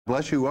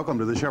Bless you. Welcome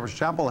to the Shepherd's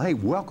Chapel. Hey,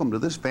 welcome to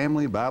this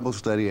family Bible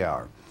study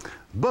hour.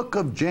 Book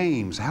of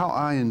James, how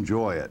I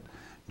enjoy it.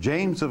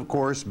 James, of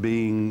course,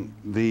 being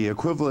the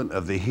equivalent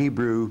of the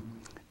Hebrew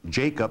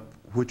Jacob,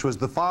 which was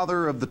the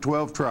father of the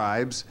 12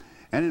 tribes.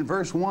 And in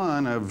verse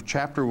 1 of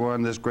chapter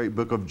 1, this great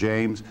book of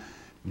James,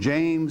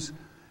 James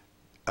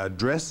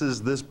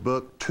addresses this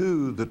book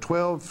to the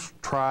 12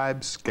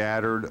 tribes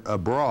scattered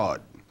abroad.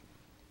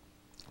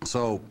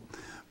 So,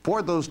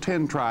 for those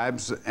 10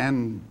 tribes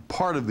and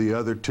part of the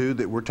other 2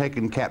 that were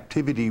taken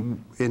captivity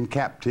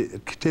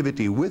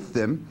with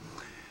them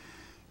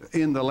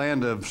in the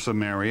land of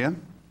Samaria,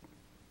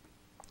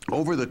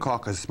 over the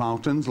Caucasus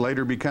Mountains,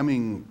 later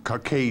becoming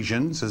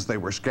Caucasians as they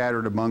were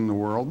scattered among the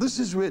world, this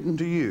is written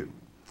to you.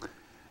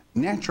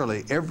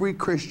 Naturally, every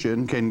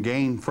Christian can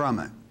gain from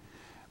it,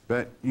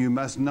 but you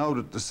must note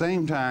at the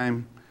same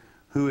time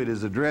who it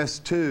is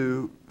addressed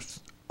to,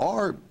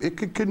 or it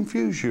could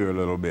confuse you a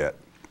little bit.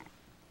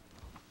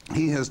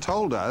 He has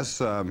told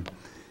us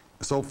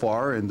so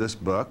far in this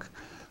book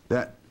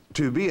that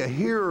to be a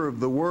hearer of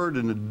the word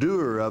and a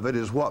doer of it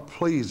is what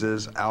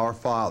pleases our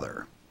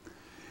Father.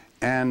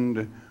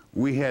 And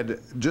we had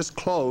just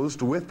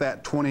closed with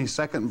that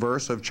 22nd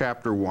verse of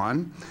chapter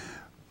 1,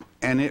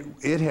 and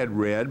it had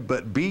read,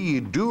 "But be ye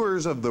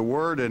doers of the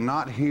word and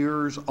not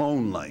hearers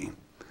only,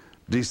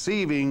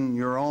 deceiving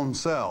your own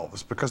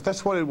selves," because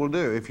that's what it will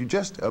do. If you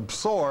just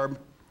absorb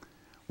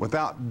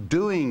without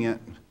doing it,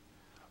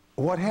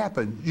 what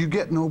happens? You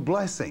get no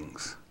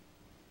blessings.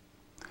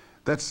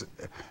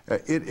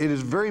 It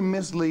is very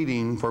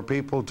misleading for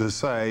people to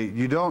say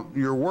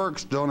your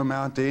works don't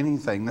amount to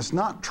anything. That's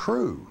not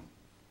true.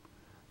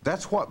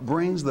 That's what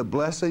brings the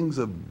blessings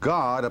of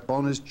God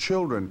upon His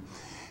children.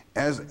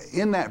 As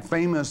in that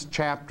famous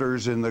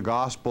chapters in the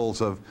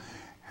Gospels of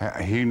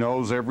He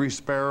knows every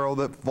sparrow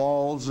that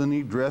falls, and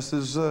He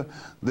dresses the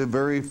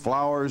very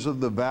flowers of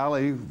the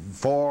valley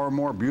far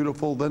more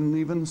beautiful than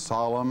even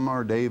Solomon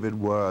or David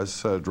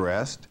was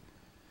dressed.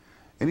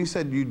 And He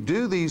said, you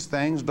do these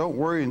things, don't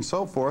worry, and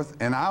so forth,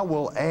 and I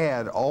will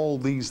add all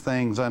these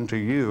things unto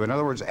you. In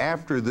other words,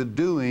 after the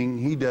doing,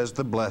 He does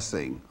the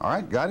blessing. All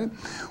right, got it?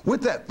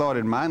 With that thought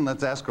in mind,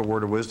 let's ask a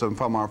word of wisdom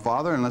from our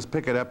Father, and let's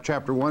pick it up,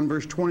 chapter 1,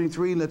 verse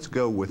 23. Let's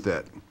go with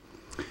it.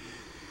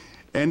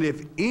 "And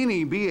if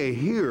any be a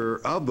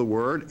hearer of the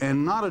word,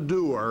 and not a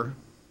doer,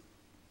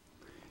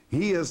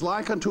 he is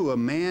like unto a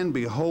man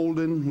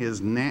beholding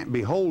his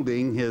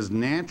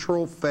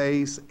natural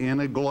face in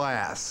a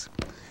glass."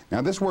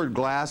 Now, this word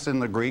glass in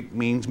the Greek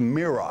means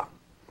mirror.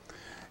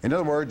 In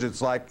other words,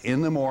 it's like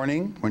in the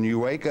morning, when you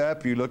wake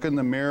up, you look in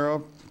the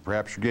mirror,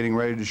 perhaps you're getting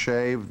ready to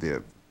shave,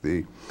 the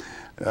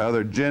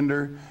other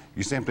gender,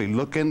 you simply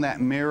look in that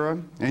mirror,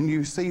 and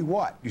you see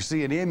what? You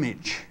see an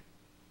image.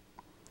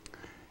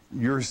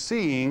 You're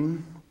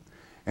seeing,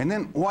 and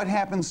then what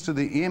happens to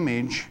the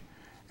image,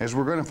 as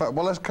we're going to,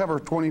 well, let's cover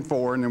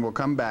 24 and then we'll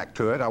come back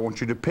to it. I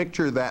want you to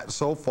picture that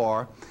so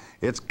far.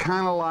 It's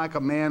kind of like a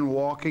man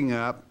walking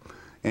up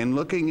and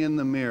looking in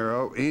the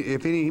mirror,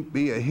 if any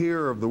be a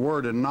hearer of the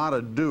word and not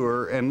a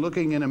doer, and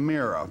looking in a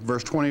mirror.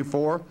 Verse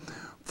 24,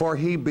 "For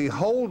he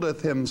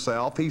beholdeth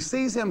himself," he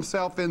sees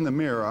himself in the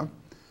mirror,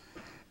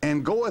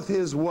 "and goeth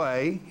his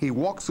way," he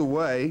walks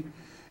away,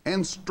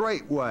 "and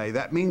straightway,"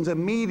 that means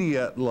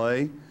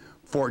immediately,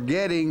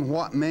 "forgetting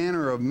what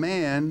manner of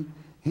man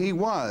he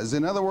was."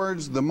 In other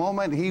words, the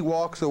moment he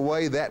walks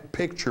away, that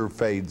picture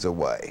fades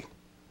away.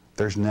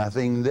 There's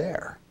nothing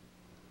there.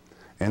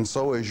 And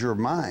so is your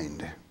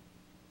mind.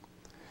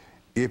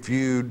 If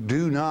you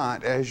do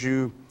not, as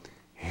you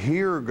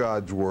hear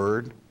God's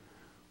word,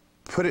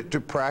 put it to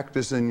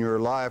practice in your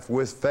life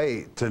with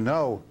faith to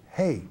know,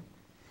 hey,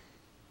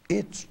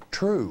 it's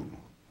true.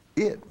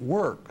 It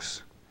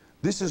works.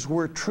 This is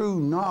where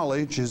true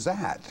knowledge is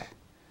at.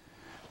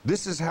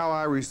 This is how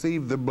I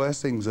receive the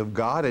blessings of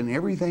God, and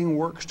everything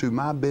works to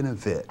my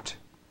benefit.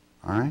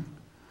 All right?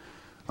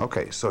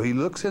 Okay, so he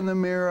looks in the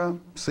mirror,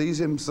 sees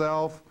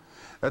himself.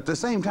 At the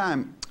same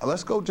time,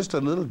 let's go just a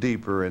little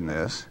deeper in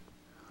this.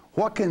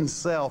 What can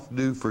self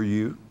do for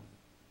you?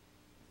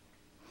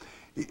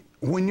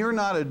 When you're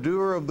not a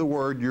doer of the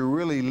word, you're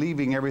really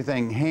leaving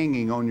everything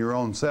hanging on your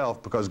own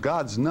self, because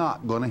God's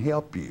not going to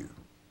help you.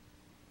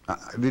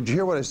 Did you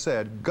hear what I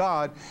said?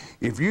 God,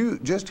 if you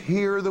just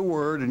hear the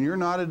word and you're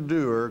not a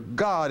doer,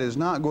 God is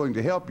not going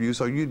to help you,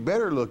 so you'd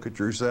better look at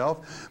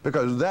yourself,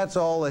 because that's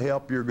all the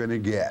help you're going to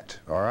get.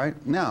 All right?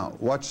 Now,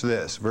 watch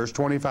this. Verse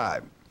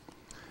 25.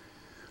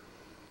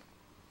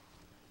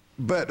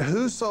 "But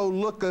whoso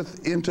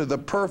looketh into the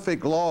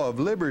perfect law of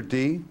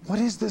liberty," what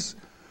is this?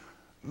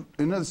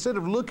 Instead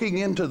of looking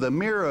into the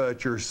mirror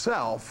at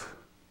yourself,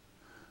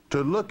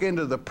 to look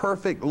into the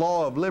perfect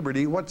law of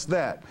liberty, what's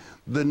that?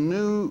 The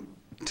New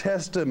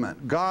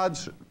Testament,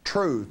 God's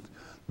truth,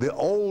 the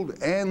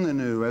Old and the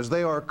New, as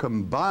they are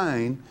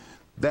combined,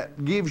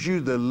 that gives you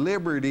the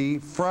liberty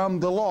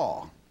from the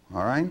law,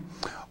 all right?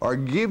 Or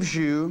gives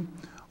you,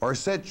 or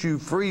sets you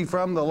free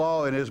from the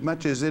law, in as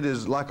much as it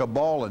is like a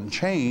ball and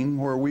chain,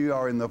 where we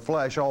are in the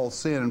flesh, all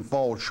sin and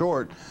fall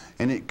short,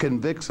 and it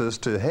convicts us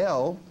to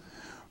hell.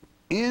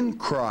 in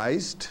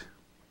Christ,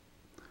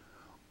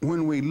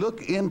 when we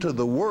look into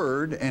the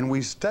Word and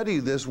we study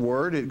this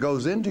Word, it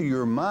goes into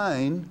your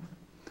mind,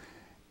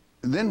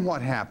 then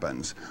what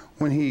happens?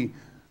 When he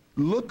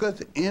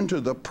looketh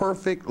into the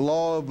perfect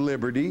law of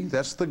liberty,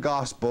 that's the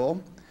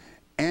gospel,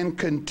 and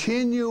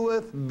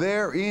continueth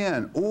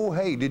therein. Oh,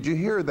 hey, did you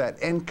hear that?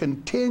 And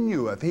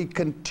continueth. He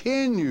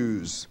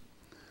continues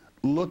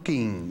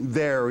looking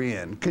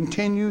therein,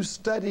 continues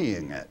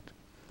studying it.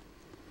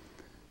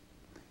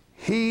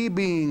 He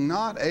being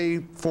not a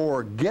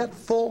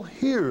forgetful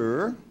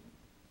hearer,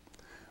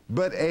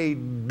 but a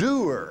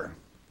doer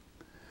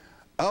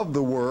of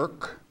the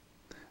work,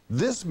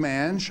 this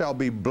man shall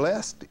be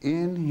blessed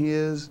in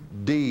his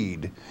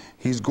deed.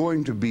 He's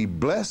going to be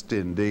blessed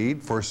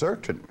indeed for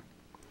certain.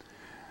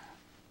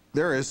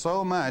 There is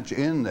so much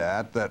in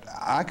that that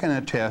I can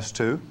attest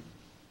to.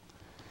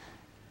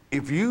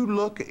 If you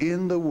look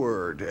in the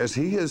Word, as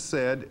he has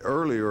said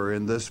earlier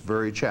in this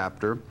very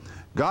chapter,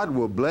 God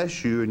will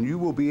bless you and you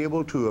will be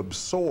able to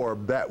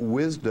absorb that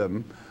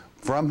wisdom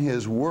from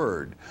his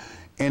Word.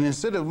 And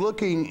instead of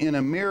looking in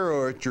a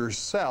mirror at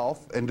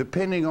yourself and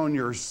depending on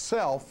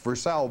yourself for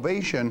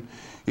salvation,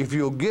 if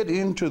you'll get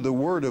into the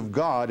Word of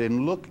God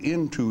and look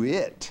into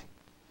it,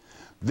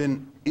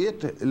 then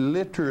it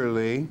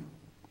literally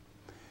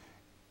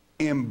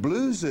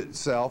imblues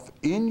itself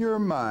in your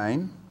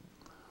mind,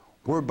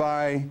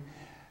 whereby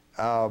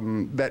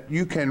that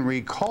you can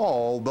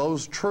recall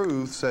those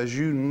truths as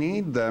you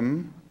need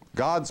them,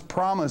 God's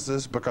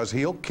promises, because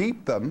he'll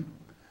keep them,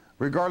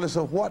 regardless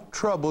of what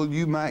trouble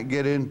you might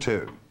get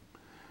into.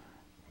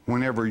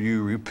 Whenever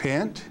you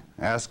repent,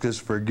 ask his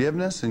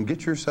forgiveness, and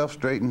get yourself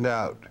straightened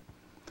out.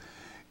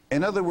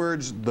 In other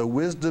words, the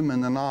wisdom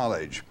and the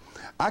knowledge.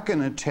 I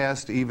can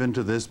attest even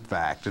to this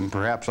fact, and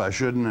perhaps I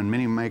shouldn't, and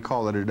many may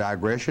call it a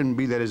digression,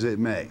 be that as it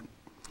may.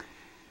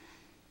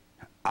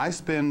 I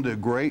spend a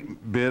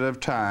great bit of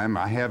time,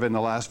 I have in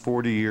the last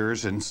 40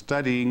 years, in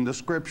studying the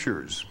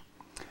Scriptures.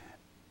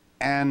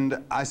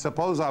 And I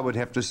suppose I would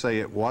have to say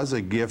it was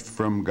a gift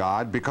from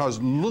God,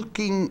 because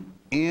looking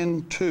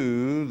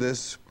into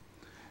this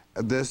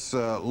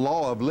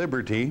law of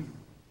liberty,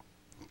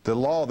 the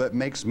law that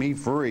makes me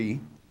free,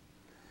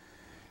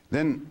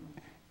 then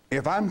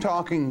if I'm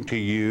talking to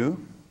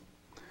you,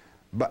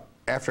 but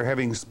after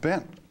having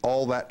spent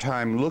all that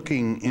time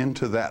looking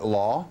into that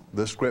law,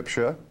 the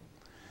Scripture,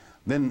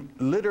 then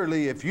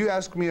literally if you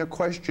ask me a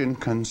question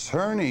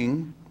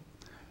concerning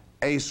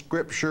a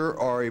scripture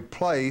or a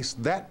place,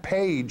 that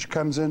page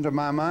comes into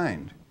my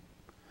mind.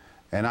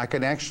 And I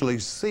can actually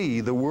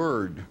see the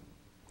word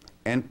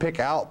and pick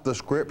out the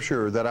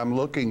scripture that I'm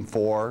looking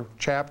for,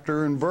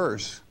 chapter and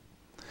verse.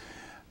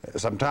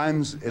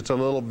 Sometimes it's a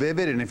little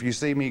vivid, and if you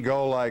see me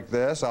go like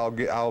this,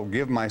 I'll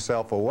give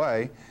myself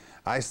away.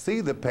 I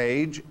see the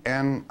page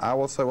and I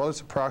will say, well,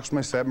 it's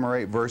approximately 7 or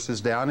 8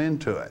 verses down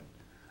into it.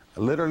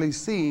 Literally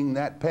seeing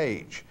that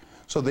page.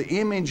 So the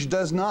image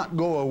does not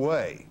go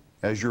away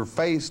as your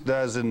face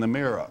does in the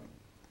mirror.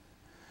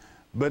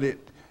 But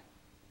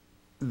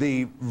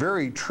the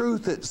very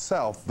truth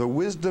itself, the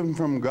wisdom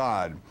from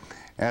God,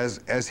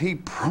 as he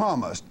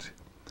promised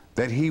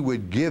that he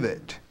would give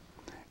it,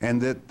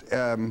 and that,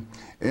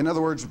 in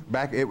other words,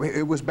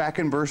 it was back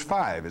in verse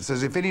 5. It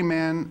says, if any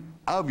man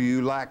of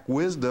you lack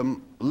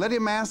wisdom, let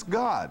him ask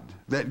God,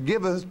 that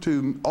giveth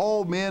to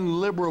all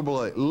men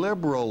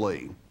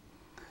liberally,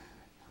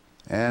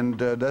 and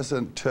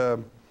doesn't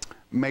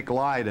make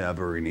light of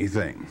or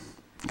anything.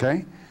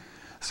 Okay?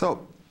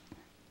 So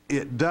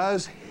it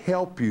does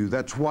help you.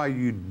 That's why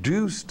you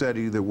do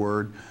study the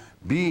Word,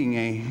 being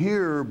a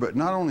hearer, but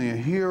not only a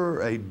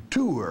hearer, a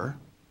doer,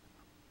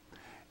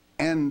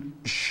 and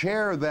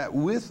share that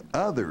with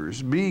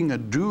others, being a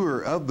doer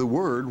of the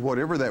Word,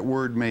 whatever that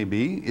word may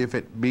be, if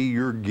it be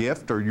your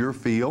gift or your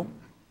feel.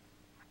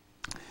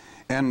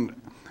 And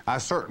I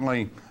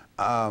certainly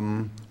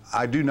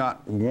I do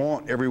not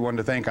want everyone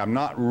to think I'm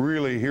not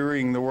really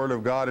hearing the Word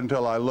of God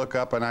until I look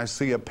up and I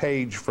see a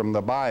page from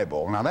the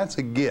Bible. Now that's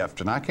a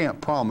gift, and I can't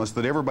promise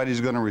that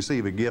everybody's going to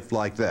receive a gift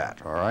like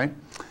that, all right?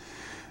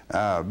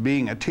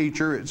 Being a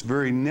teacher, it's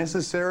very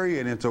necessary,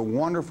 and it's a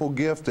wonderful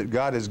gift that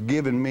God has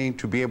given me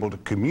to be able to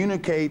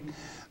communicate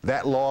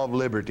that law of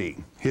liberty,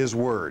 his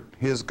Word,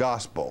 his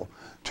gospel,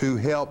 to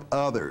help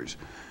others.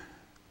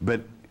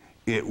 But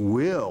it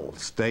will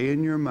stay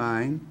in your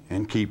mind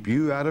and keep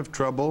you out of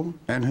trouble,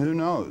 and who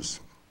knows?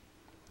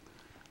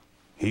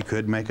 He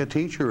could make a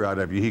teacher out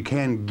of you. He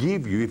can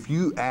give you, if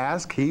you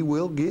ask, he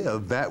will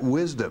give that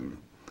wisdom.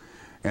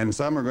 And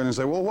some are going to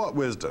say, well, what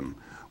wisdom?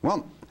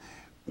 Well,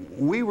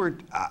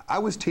 I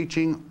was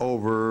teaching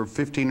over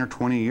 15 or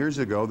 20 years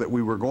ago that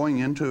we were going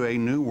into a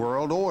new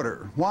world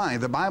order. Why?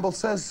 The Bible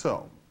says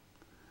so.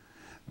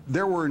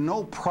 There were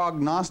no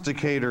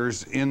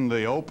prognosticators in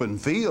the open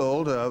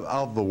field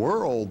of the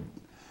world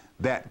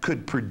that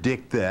could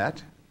predict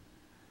that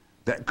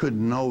could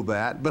know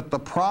that, but the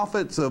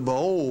prophets of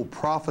old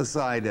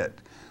prophesied it,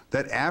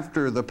 that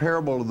after the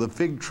parable of the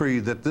fig tree,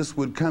 that this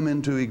would come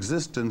into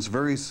existence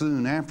very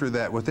soon after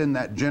that, within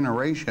that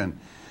generation.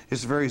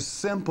 It's very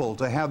simple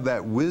to have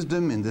that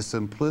wisdom and the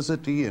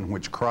simplicity in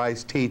which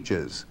Christ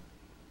teaches.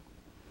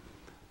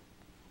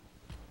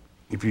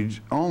 If you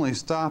only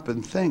stop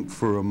and think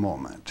for a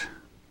moment,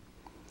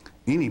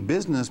 any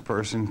business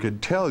person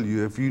could tell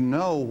you, if you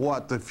know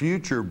what the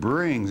future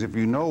brings, if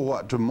you know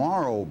what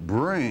tomorrow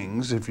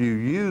brings, if you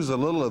use a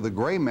little of the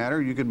gray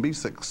matter, you can be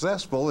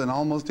successful in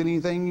almost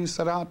anything you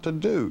set out to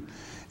do.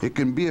 It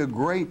can be a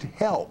great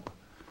help.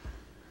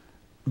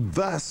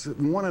 Thus,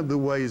 one of the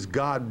ways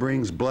God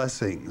brings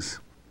blessings.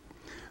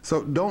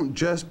 So don't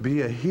just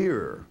be a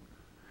hearer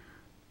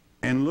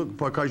and look,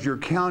 because you're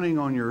counting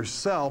on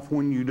yourself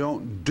when you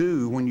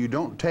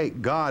don't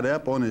take God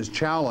up on His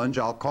challenge,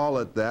 I'll call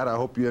it that, I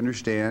hope you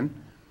understand,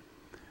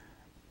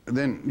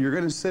 then you're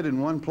going to sit in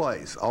one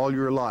place all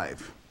your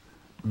life,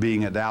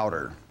 being a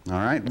doubter. All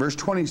right, verse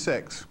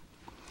 26.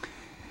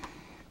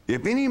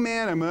 If any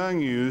man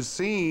among you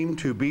seem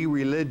to be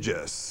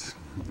religious,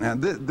 now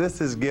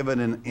this is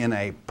given in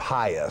a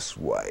pious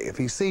way. If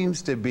he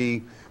seems to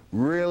be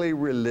really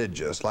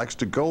religious, likes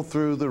to go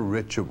through the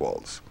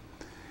rituals,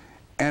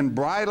 and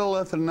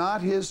bridleth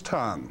not his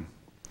tongue,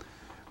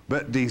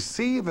 but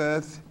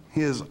deceiveth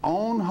his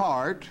own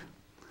heart,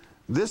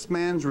 this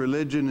man's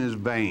religion is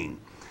vain.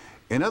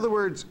 In other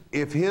words,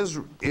 if he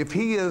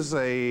is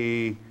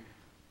a,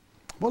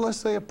 well, let's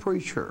say a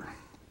preacher,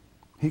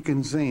 he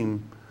can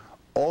seem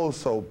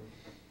also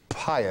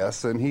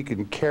pious, and he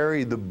can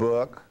carry the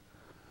book,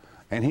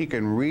 and he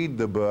can read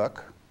the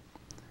book,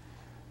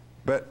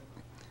 but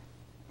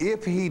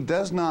if he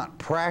does not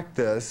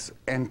practice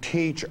and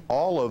teach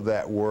all of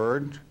that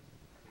word,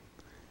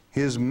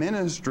 his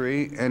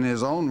ministry and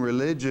his own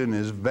religion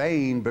is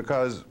vain,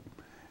 because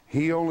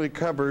he only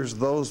covers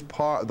those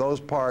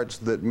parts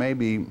that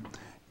maybe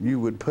you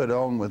would put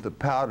on with a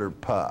powder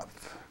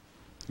puff,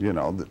 you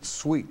know, the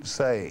sweet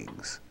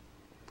sayings,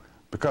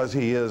 because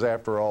he is,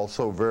 after all,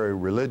 so very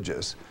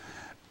religious.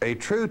 A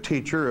true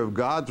teacher of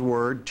God's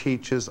Word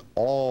teaches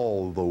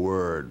all the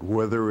Word,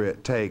 whether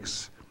it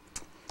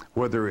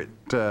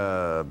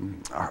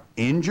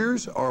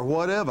injures or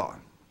whatever,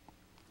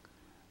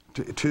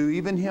 to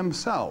even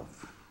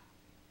himself.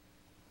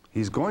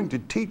 He's going to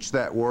teach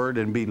that Word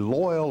and be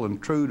loyal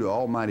and true to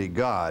Almighty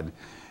God,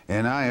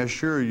 and I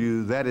assure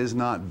you that is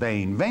not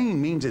vain.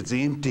 Vain means it's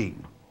empty.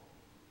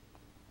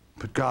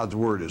 But God's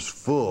Word is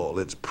full,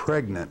 it's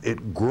pregnant,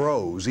 it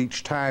grows.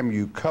 Each time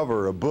you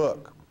cover a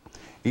book,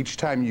 each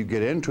time you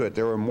get into it,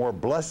 there are more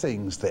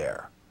blessings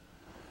there.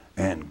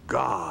 And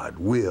God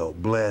will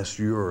bless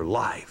your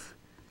life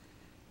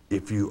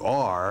if you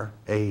are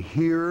a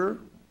hearer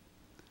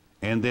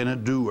and then a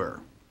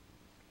doer.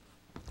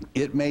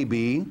 It may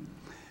be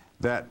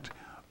that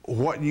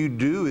what you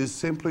do is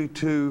simply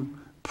to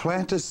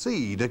plant a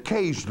seed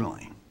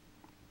occasionally.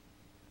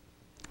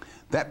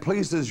 That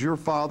pleases your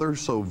Father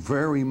so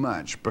very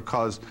much,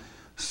 because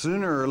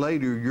sooner or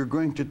later you're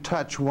going to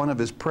touch one of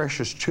His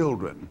precious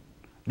children.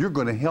 You're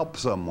going to help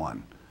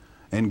someone,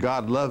 and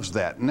God loves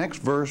that. Next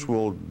verse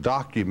will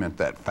document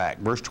that fact.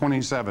 Verse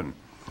 27.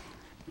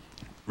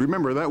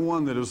 Remember, that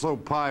one that is so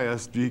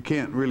pious you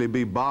can't really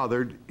be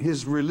bothered.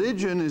 His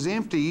religion is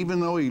empty, even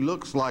though he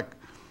looks like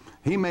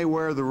he may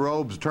wear the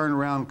robes, turn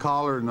around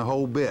collar, and the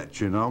whole bit,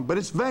 you know, but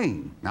it's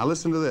vain. Now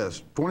listen to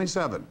this,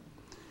 27.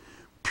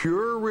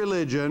 Pure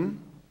religion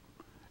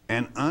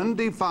and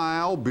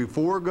undefiled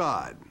before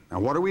God. Now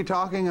what are we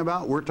talking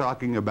about? We're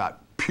talking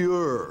about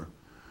pure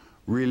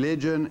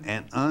religion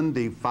and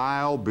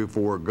undefiled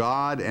before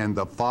God and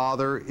the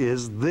Father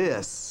is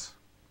this.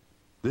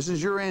 This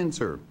is your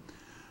answer.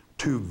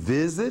 To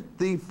visit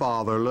the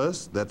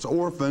fatherless, that's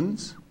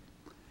orphans,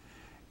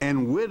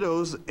 and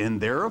widows in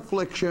their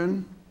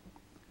affliction,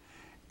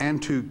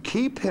 and to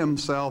keep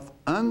himself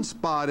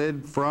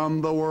unspotted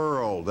from the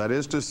world. That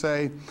is to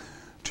say,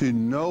 to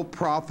know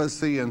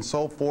prophecy and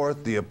so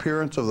forth, the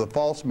appearance of the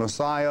false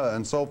Messiah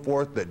and so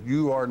forth, that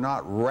you are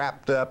not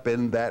wrapped up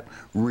in that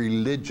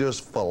religious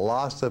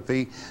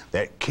philosophy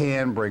that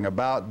can bring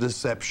about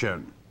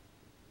deception.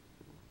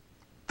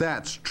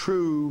 That's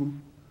true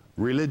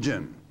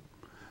religion.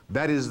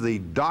 That is the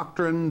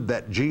doctrine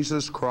that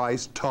Jesus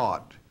Christ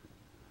taught.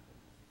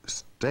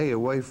 Stay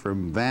away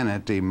from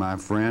vanity, my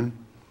friend.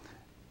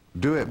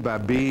 Do it by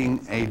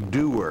being a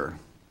doer,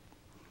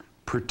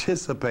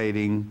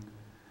 participating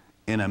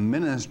in a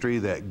ministry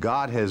that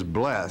God has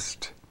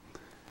blessed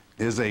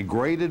is a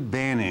great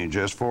advantage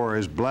as far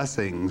as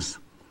blessings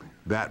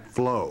that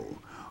flow.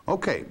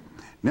 Okay,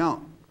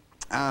 now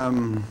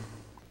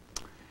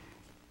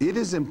it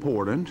is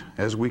important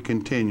as we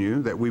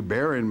continue that we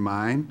bear in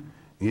mind,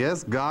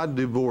 yes, God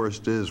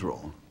divorced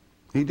Israel.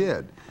 He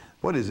did.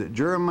 What is it?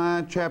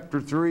 Jeremiah chapter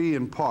 3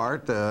 in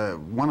part,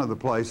 one of the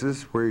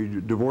places where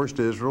he divorced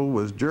Israel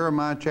was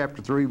Jeremiah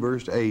chapter 3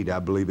 verse 8, I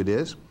believe it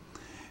is.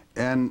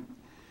 And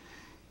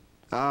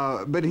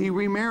but he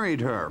remarried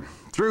her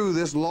through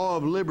this law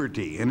of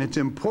liberty, and it's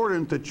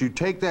important that you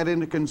take that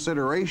into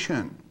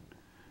consideration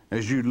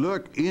as you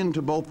look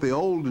into both the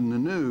old and the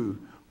new,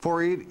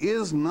 for it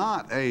is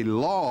not a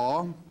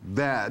law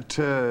that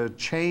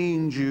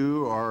chains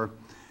you or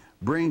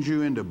brings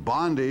you into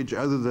bondage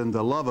other than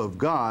the love of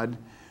God,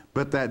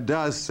 but that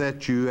does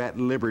set you at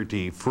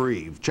liberty,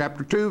 free.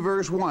 Chapter 2,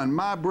 verse 1,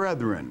 my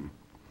brethren,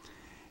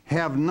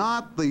 have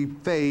not the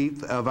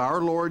faith of our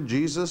Lord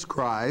Jesus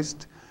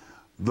Christ,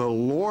 the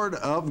Lord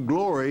of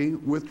glory,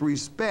 with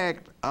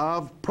respect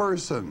of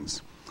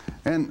persons.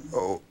 And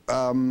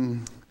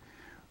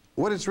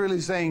what it's really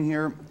saying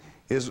here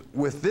is,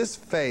 with this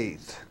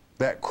faith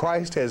that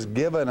Christ has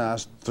given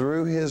us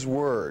through His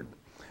Word,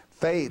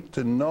 faith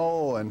to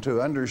know and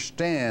to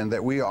understand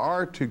that we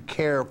are to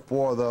care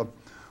for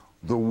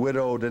the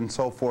widowed and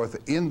so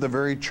forth in the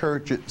very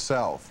church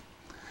itself,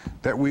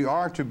 that we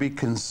are to be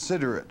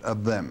considerate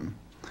of them,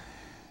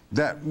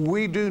 that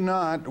we do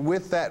not,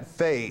 with that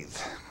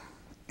faith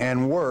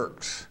and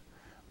works,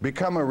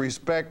 become a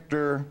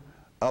respecter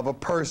of a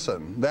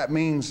person. That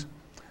means,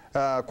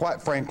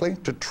 quite frankly,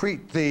 to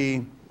treat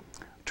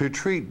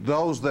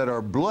those that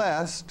are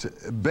blessed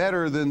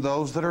better than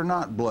those that are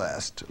not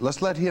blessed.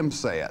 Let's let him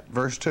say it.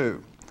 Verse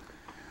 2.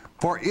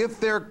 For if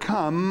there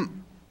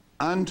come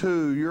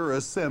unto your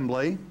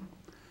assembly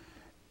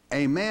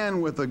a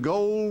man with a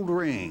gold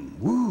ring.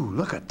 Woo,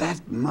 look at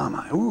that,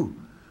 mama. Woo,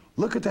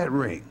 look at that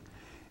ring.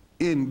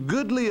 In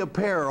goodly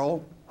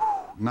apparel, whoo,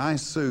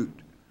 nice suit.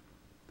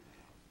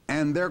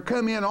 And there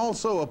come in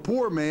also a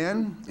poor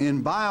man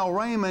in vile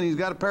raiment. He's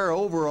got a pair of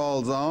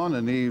overalls on,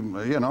 and he,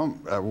 you know,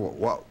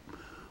 what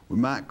we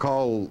might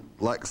call,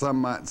 like some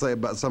might say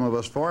about some of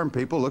us foreign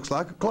people, looks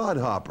like a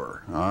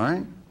clodhopper, all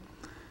right?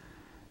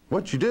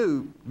 What you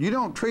do, you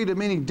don't treat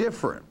him any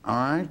different, all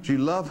right? You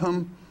love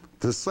him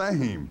the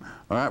same,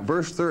 all right?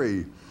 Verse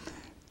 3,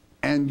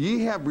 and ye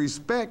have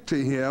respect to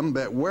him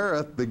that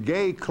weareth the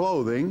gay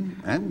clothing,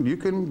 and you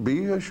can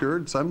be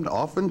assured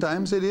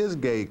oftentimes it is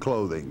gay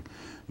clothing,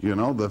 you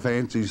know, the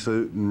fancy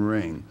suit and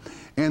ring.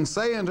 And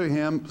say unto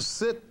him,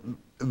 sit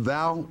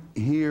thou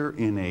here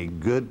in a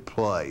good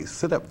place.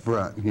 Sit up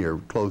front here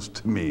close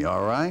to me,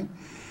 all right?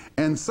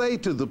 And say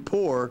to the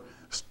poor,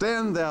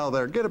 stand thou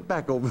there. Get it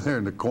back over there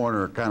in the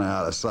corner, kind of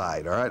out of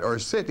sight, all right? Or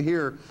sit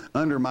here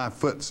under my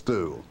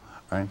footstool,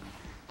 all right?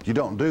 You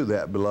don't do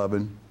that,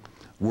 beloved.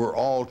 We're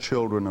all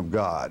children of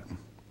God,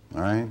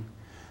 all right?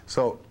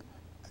 So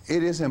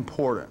it is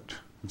important.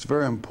 It's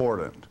very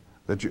important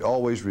that you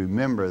always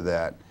remember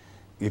that.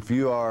 If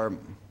you are,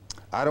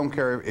 I don't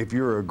care if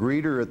you're a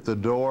greeter at the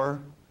door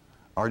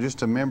or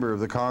just a member of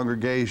the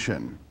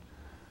congregation,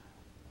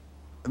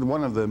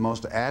 one of the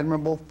most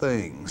admirable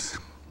things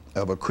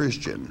of a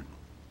Christian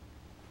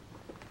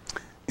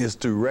is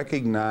to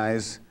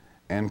recognize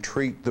and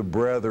treat the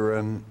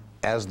brethren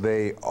as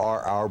they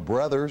are our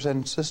brothers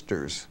and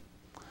sisters.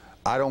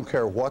 I don't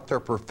care what their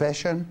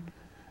profession,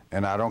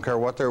 and I don't care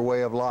what their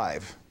way of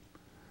life.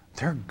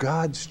 They're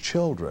God's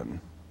children,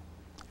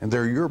 and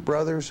they're your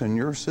brothers and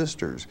your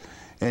sisters.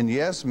 And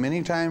yes,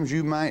 many times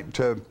you might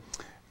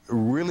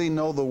really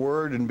know the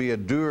Word and be a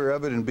doer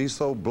of it and be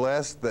so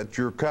blessed that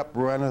your cup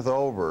runneth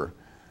over,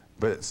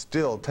 but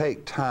still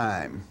take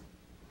time.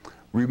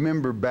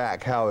 Remember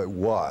back how it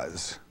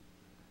was,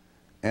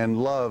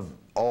 and love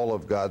all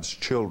of God's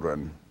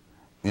children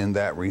in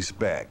that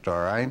respect, all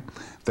right?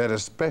 That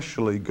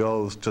especially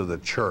goes to the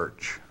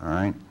church, all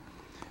right?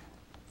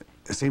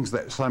 It seems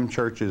that some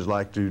churches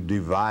like to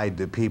divide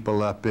the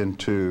people up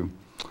into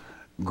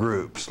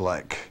groups,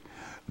 like,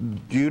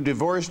 you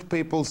divorced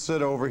people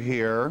sit over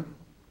here,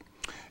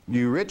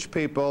 you rich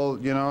people,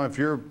 you know, if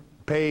you're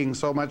paying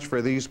so much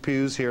for these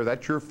pews here,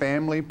 that's your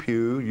family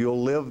pew,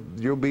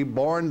 you'll be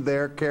born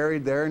there,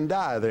 carried there, and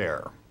die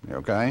there,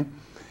 okay?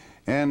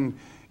 And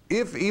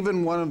if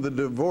even one of the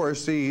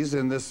divorcees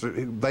in this,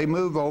 they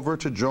move over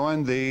to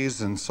join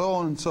these and so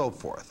on and so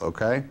forth,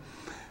 okay?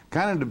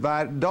 Kind of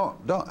divide,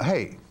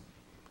 hey,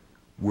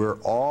 we're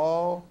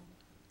all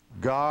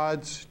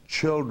God's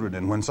children,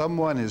 and when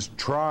someone is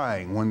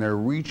trying, when they're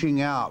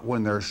reaching out,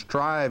 when they're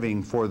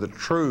striving for the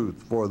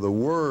truth, for the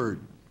Word,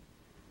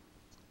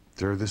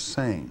 they're the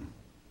same.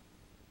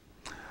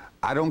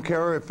 I don't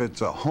care if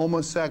it's a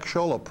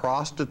homosexual, a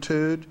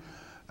prostitute,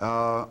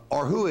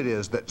 or who it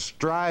is that's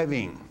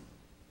striving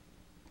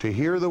to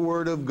hear the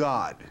Word of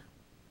God,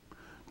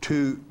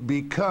 to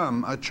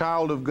become a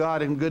child of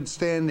God in good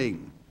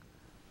standing.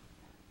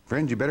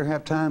 Friends, you better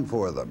have time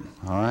for them,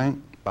 all right?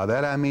 By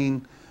that I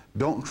mean,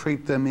 don't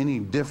treat them any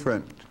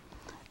different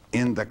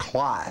in the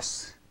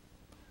class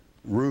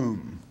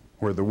room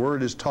where the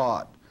Word is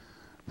taught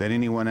than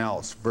anyone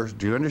else. First,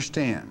 do you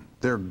understand?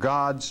 They're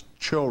God's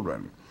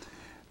children.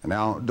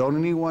 Now, don't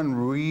anyone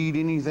read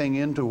anything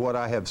into what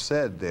I have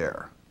said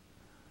there.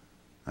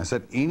 I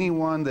said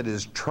anyone that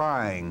is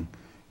trying,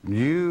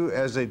 you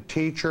as a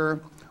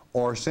teacher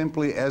or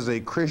simply as a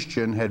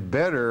Christian had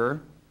better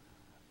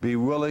be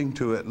willing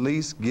to at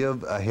least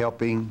give a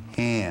helping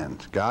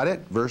hand. Got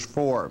it? Verse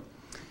 4.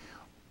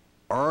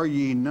 Are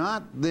ye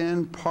not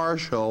then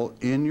partial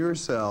in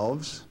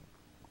yourselves,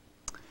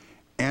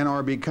 and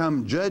are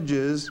become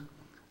judges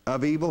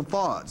of evil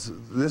thoughts?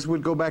 This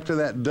would go back to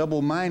that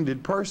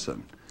double-minded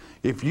person.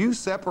 If you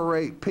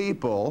separate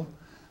people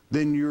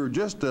then you're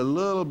just a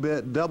little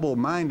bit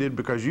double-minded,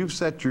 because you've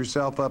set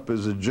yourself up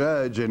as a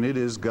judge, and it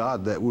is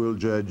God that will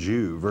judge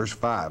you. Verse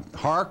 5,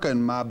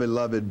 hearken, my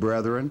beloved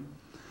brethren.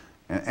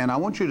 And I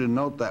want you to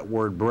note that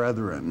word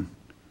brethren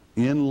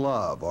in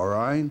love, all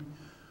right?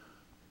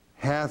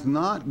 Hath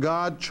not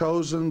God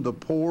chosen the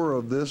poor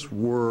of this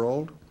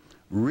world,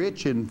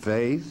 rich in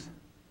faith,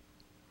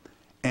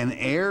 and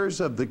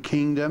heirs of the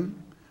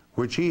kingdom,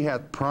 which he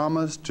hath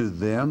promised to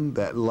them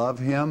that love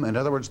him? In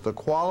other words, the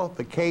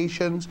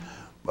qualifications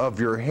of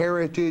your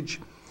heritage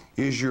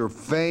is your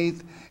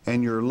faith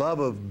and your love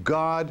of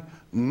God,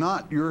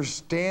 not your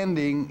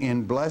standing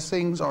in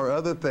blessings or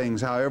other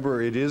things.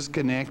 However, it is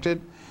connected.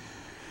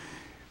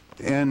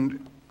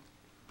 And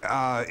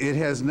it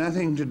has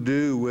nothing to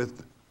do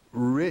with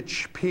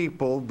rich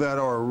people that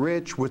are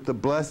rich with the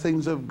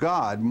blessings of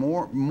God.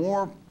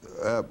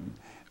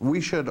 We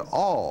should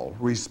all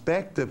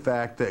respect the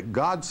fact that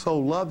God so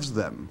loves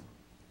them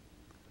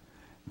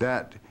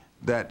that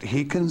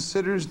he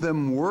considers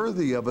them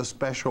worthy of a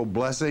special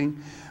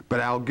blessing. But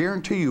I'll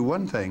guarantee you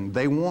one thing,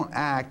 they won't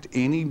act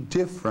any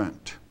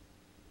different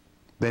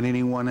than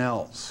anyone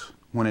else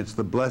when it's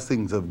the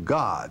blessings of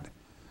God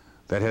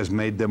that has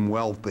made them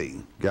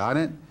wealthy. Got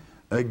it?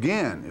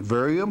 Again,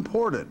 very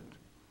important.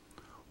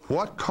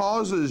 What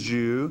causes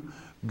you?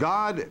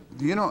 God,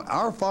 you know,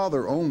 our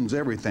Father owns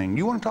everything.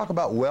 You want to talk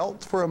about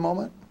wealth for a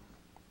moment?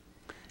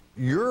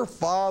 Your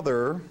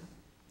Father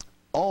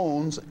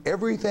owns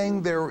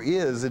everything there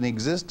is in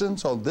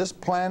existence on this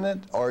planet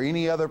or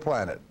any other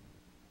planet.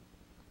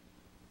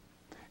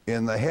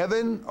 In the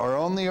heaven or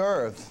on the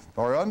earth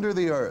or under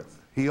the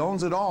earth. He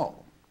owns it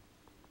all.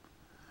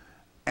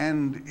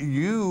 And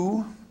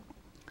you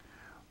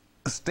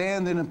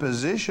stand in a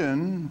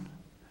position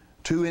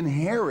to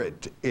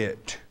inherit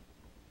it.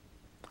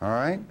 All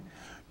right?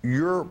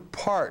 You're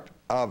part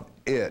of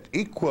it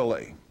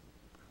equally.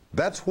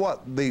 That's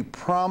what the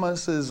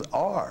promises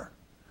are.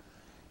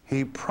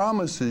 He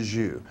promises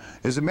you.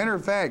 As a matter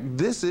of fact,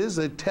 this is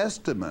a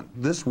testament.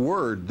 This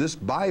word, this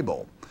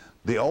Bible,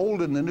 the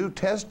Old and the New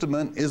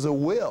Testament is a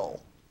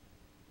will.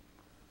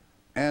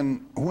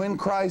 And when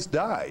Christ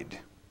died,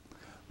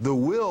 the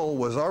will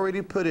was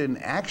already put in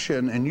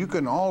action, and you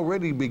can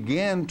already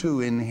begin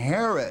to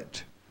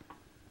inherit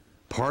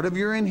part of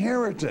your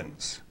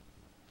inheritance.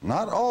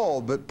 Not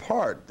all, but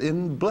part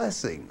in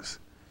blessings.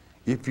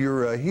 If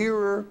you're a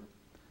hearer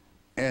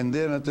and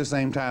then at the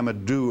same time a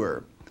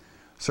doer.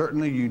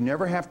 Certainly you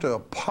never have to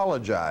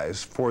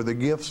apologize for the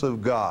gifts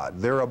of God.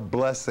 They're a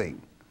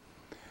blessing.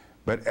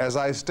 But as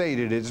I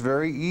stated, it's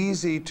very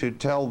easy to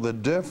tell the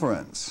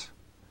difference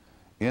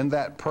in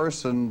that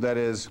person that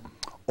is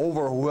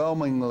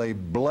overwhelmingly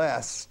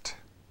blessed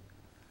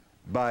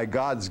by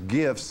God's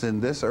gifts in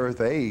this earth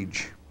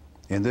age,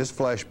 in this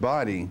flesh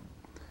body,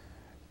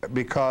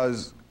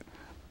 because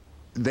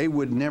they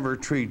would never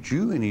treat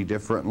you any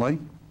differently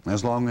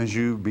as long as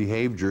you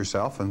behaved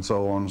yourself and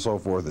so on and so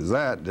forth as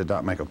that, did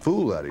not make a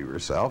fool out of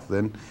yourself.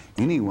 Then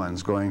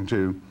anyone's going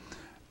to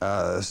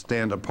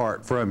stand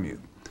apart from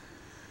you.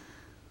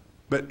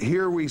 But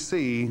here we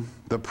see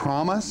the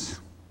promise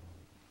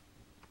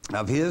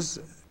of his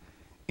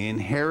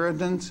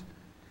inheritance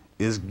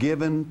is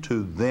given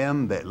to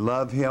them that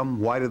love him.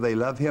 Why do they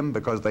love him?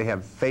 Because they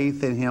have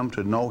faith in him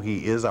to know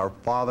he is our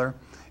Father,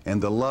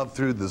 and the love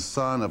through the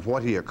Son of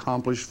what he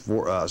accomplished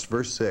for us.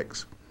 Verse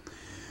 6.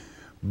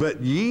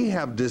 But ye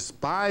have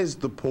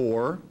despised the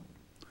poor.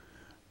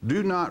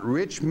 Do not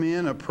rich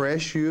men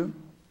oppress you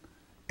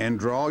and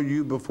draw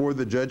you before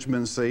the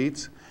judgment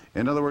seats?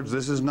 In other words,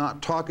 this is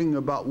not talking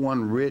about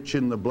one rich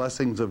in the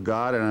blessings of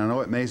God, and I know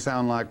it may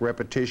sound like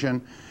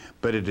repetition,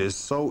 but it is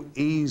so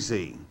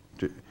easy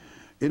to.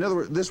 In other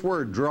words, this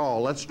word draw,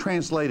 let's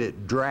translate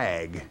it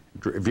drag.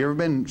 Have you ever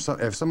been,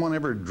 have someone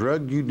ever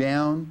drugged you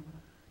down?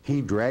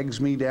 He drags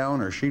me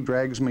down, or she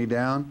drags me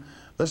down.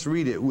 Let's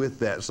read it with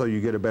that so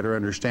you get a better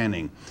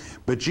understanding.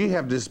 But ye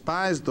have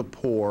despised the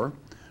poor.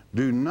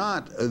 Do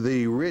not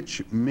the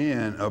rich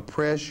men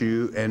oppress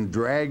you and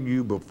drag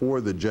you before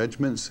the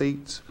judgment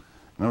seats?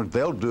 No,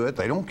 they'll do it.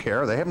 They don't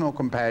care. They have no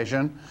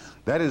compassion.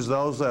 That is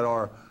those that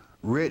are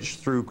rich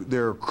through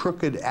their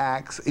crooked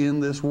acts in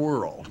this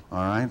world. All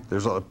right?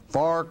 There's a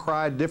far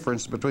cry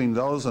difference between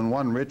those and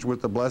one rich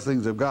with the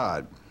blessings of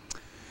God.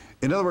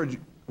 In other words,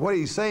 what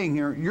he's saying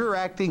here, you're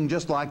acting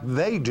just like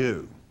they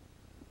do.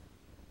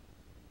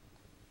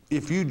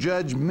 If you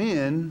judge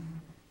men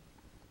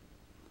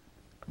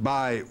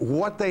by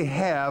what they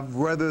have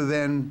rather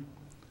than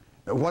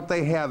what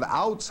they have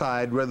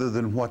outside rather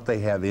than what they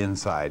have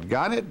inside.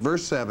 Got it?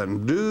 Verse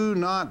 7, do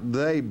not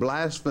they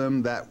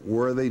blaspheme that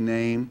worthy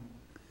name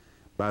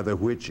by the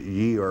which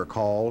ye are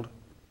called?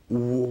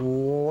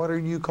 What are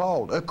you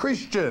called? A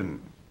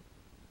Christian.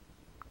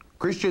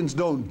 Christians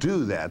don't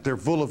do that. They're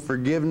full of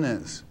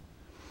forgiveness.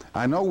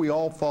 I know we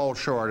all fall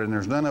short and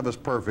there's none of us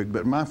perfect,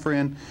 but my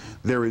friend,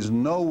 there is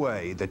no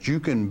way that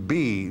you can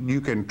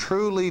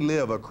truly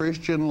live a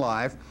Christian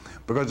life,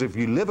 because if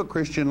you live a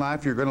Christian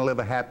life, you're going to live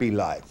a happy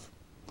life.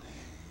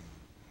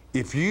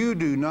 If you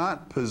do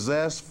not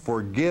possess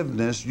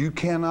forgiveness, you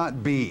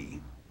cannot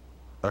be.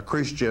 a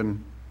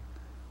Christian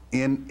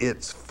in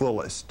its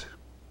fullest.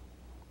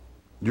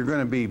 You're going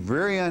to be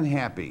very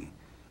unhappy.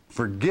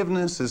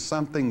 Forgiveness is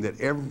something that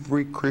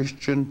every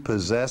Christian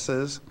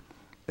possesses,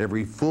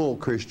 every full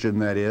Christian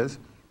that is,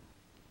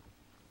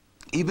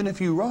 even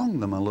if you wrong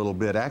them a little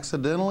bit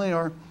accidentally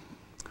or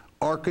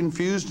are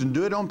confused and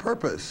do it on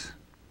purpose.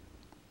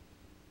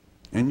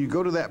 And you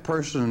go to that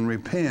person and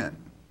repent,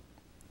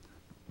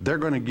 they're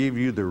going to give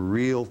you the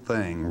real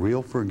thing,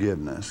 real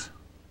forgiveness.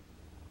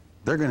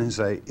 They're going to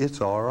say,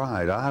 it's all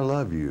right, I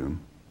love you.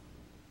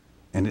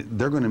 And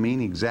they're going to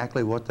mean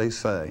exactly what they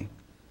say.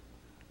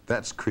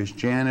 That's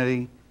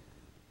Christianity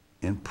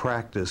in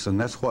practice, and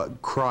that's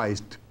what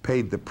Christ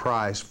paid the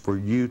price for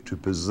you to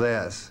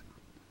possess.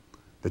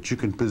 That you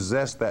can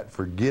possess that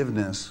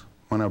forgiveness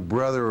when a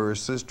brother or a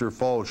sister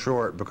falls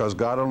short, because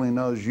God only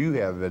knows you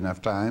have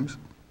enough times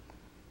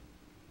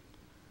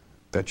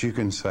that you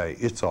can say,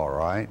 it's all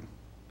right.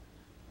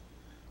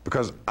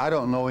 Because I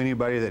don't know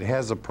anybody that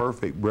has a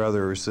perfect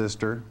brother or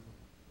sister.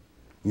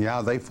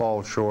 Yeah, they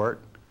fall short,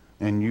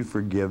 and you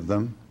forgive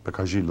them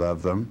because you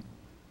love them.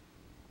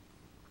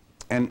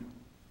 And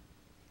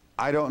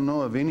I don't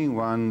know of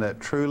anyone that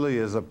truly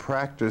is a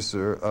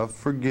practicer of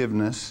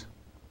forgiveness,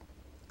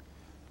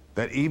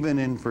 that even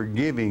in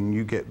forgiving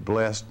you get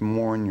blessed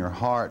more in your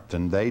heart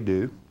than they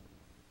do.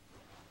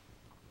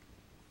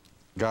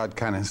 God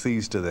kind of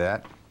sees to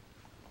that.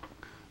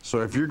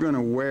 So if you're going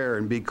to wear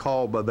and be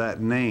called by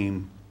that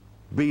name,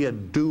 be a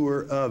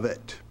doer of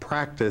it.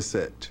 Practice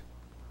it.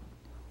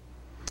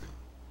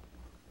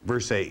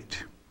 Verse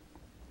 8.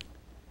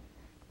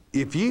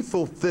 If ye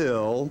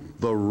fulfill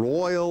the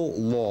royal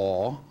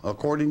law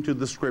according to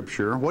the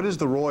Scripture, what is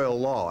the royal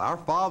law? Our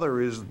Father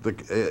is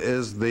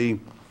the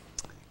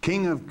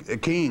King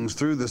of Kings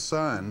through the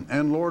Son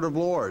and Lord of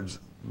Lords.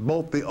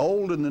 Both the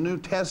Old and the New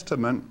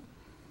Testament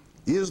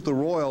is the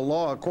royal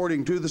law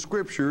according to the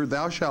Scripture.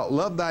 Thou shalt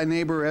love thy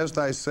neighbor as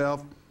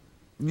thyself.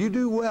 You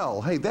do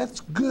well. Hey, that's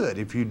good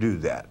if you do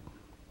that.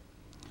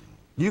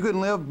 You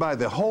can live by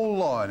the whole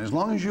law, and as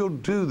long as you'll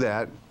do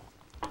that,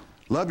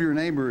 love your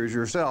neighbor as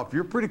yourself.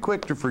 You're pretty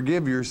quick to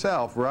forgive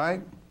yourself,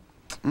 right?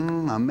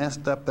 I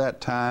messed up that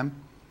time.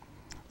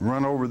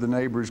 Run over the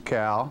neighbor's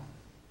cow.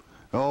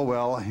 Oh,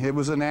 well, it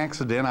was an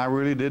accident. I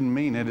really didn't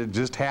mean it. It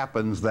just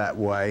happens that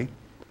way.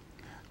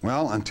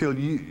 Well, until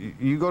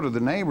you go to the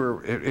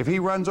neighbor, if he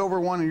runs over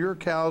one of your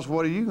cows,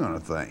 what are you going to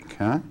think,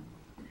 huh?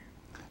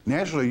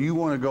 Naturally, you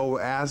want to go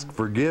ask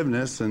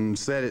forgiveness and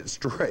set it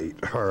straight,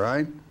 all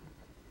right?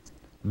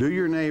 Do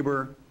your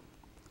neighbor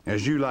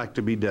as you like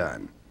to be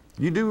done.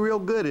 You do real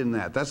good in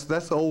that. That's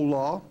the old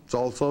law. It's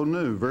also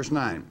new. Verse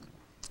 9.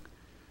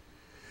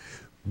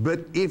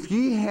 But if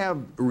ye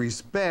have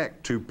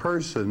respect to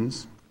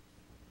persons,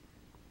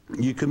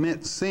 you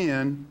commit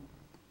sin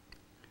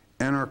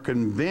and are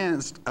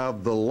convinced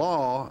of the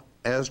law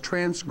as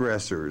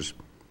transgressors.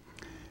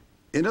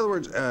 In other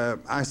words,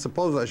 I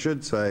suppose I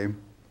should say,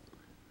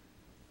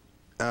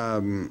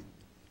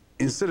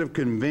 instead of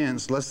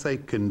convinced, let's say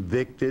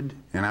convicted,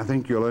 and I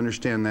think you'll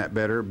understand that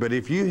better. But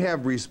if you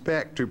have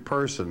respect to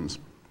persons,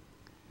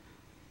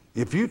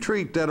 if you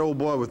treat that old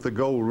boy with the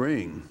gold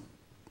ring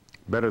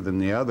better than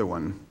the other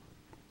one,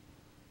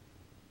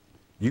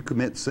 you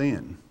commit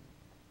sin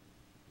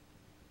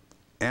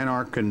and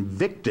are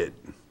convicted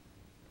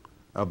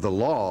of the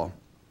law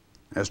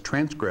as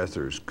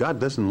transgressors. God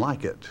doesn't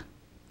like it,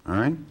 all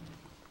right?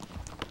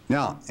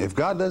 Now, if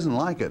God doesn't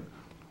like it,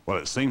 well,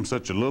 it seems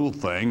such a little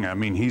thing. I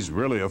mean, he's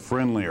really a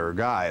friendlier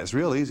guy. It's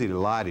real easy to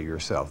lie to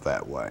yourself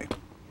that way.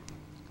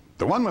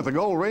 The one with the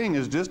gold ring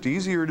is just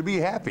easier to be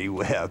happy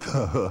with.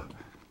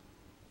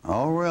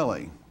 Oh,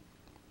 really?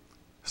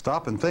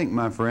 Stop and think,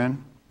 my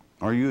friend.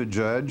 Are you a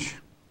judge?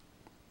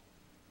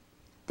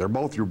 They're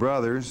both your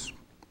brothers.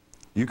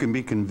 You can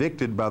be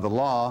convicted by the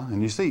law.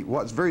 And you see,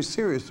 what's very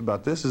serious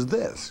about this is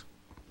this.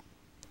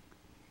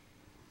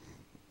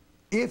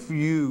 If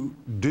you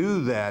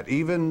do that,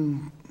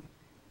 even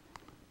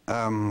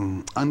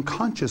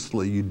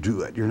unconsciously you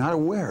do it, you're not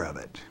aware of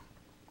it,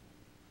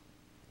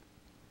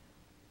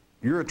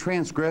 you're a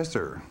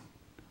transgressor.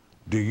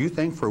 Do you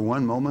think for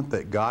one moment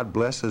that God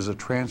blesses a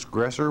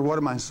transgressor? What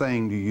am I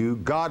saying to you?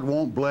 God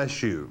won't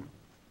bless you.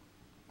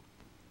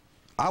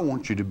 I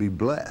want you to be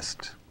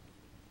blessed.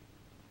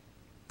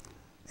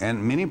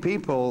 And many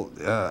people,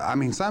 I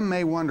mean, some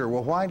may wonder,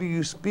 well, why do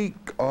you speak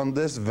on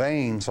this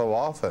vein so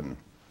often?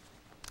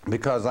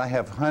 Because I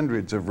have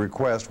hundreds of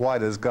requests. Why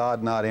does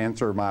God not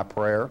answer my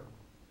prayer?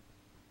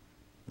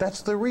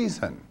 That's the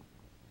reason.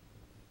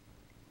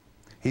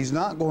 He's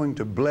not going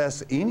to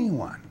bless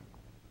anyone,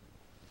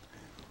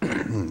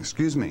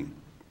 excuse me,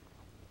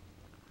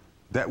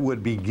 that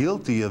would be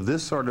guilty of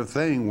this sort of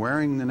thing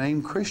wearing the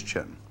name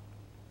Christian.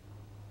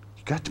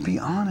 You got to be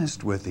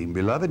honest with him,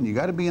 beloved, and you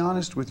got to be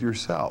honest with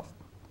yourself.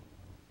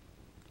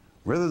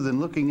 Rather than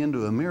looking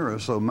into a mirror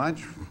so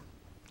much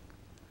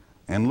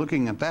and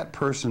looking at that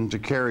person to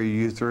carry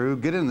you through,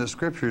 get in the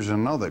Scriptures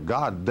and know that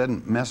God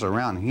doesn't mess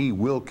around. He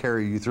will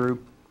carry you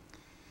through.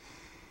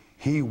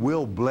 He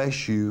will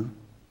bless you,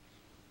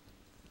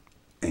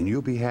 and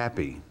you'll be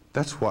happy.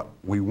 That's what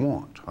we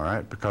want, all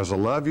right? Because I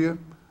love you,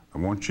 I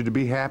want you to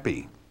be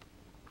happy.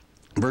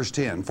 Verse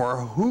 10, for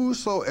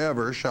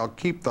whosoever shall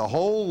keep the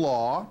whole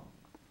law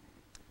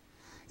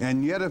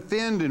and yet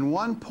offend in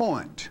one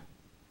point,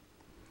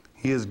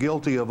 he is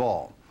guilty of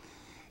all.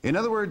 In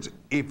other words,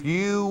 if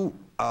you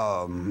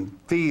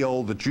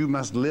feel that you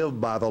must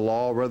live by the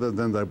law rather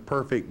than the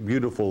perfect,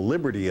 beautiful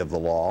liberty of the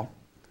law,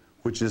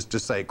 which is to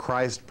say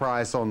Christ's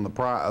price on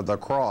the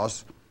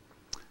cross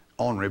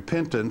on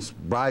repentance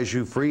buys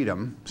you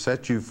freedom,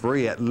 sets you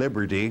free at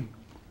liberty.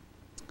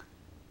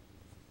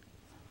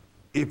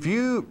 If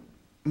you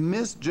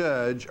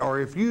misjudge, or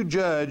if you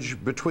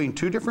judge between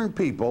two different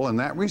people in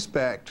that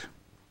respect,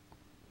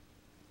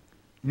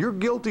 you're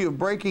guilty of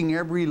breaking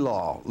every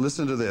law.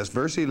 Listen to this,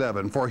 verse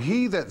 11. For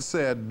he that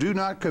said, do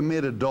not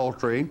commit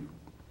adultery,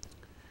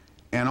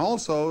 and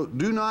also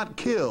do not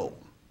kill.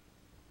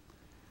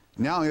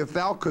 Now if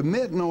thou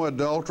commit no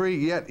adultery,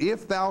 yet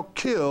if thou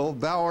kill,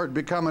 thou art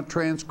become a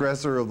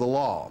transgressor of the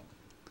law.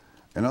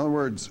 In other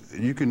words,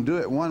 you can do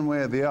it one way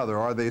or the other.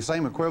 Are they the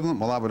same equivalent?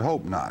 Well, I would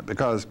hope not,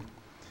 because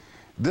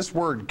this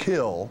word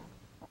kill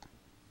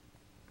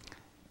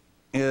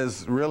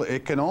is really,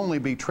 it can only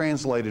be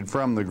translated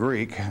from the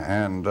Greek,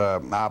 and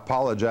I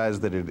apologize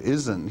that it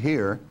isn't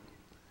here,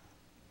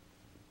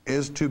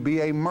 is to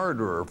be a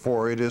murderer,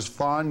 for it is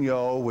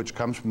phonio, which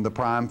comes from the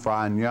prime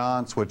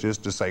phonions, which is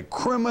to say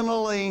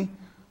criminally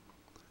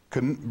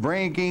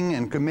breaking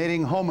and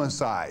committing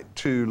homicide,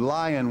 to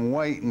lie in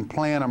wait and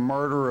plan a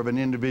murder of an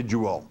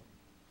individual.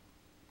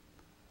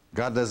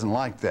 God doesn't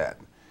like that.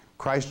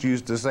 Christ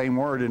used the same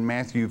word in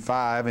Matthew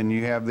 5, and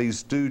you have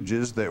these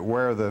stooges that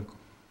wear the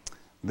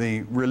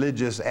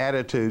religious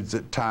attitudes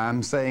at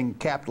times, saying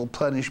capital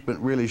punishment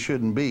really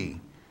shouldn't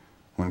be,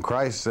 when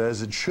Christ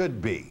says it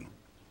should be,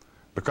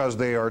 because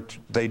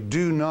they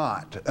do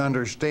not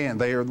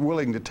understand. They are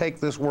willing to take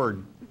this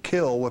word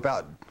kill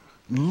without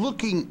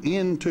looking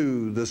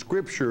into the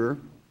Scripture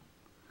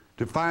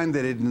to find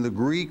that in the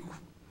Greek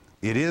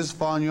it is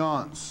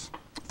phonions,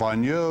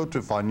 phonio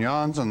to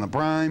phonions on the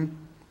prime,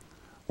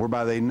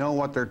 whereby they know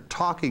what they're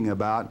talking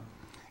about.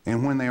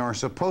 And when they are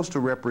supposed to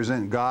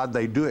represent God,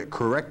 they do it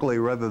correctly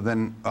rather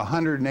than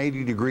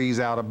 180 degrees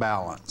out of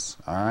balance,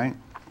 all right?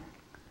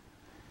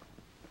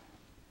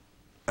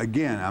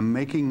 Again, I'm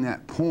making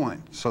that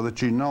point so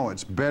that you know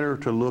it's better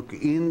to look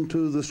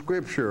into the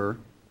Scripture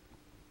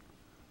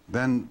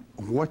than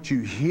what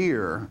you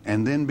hear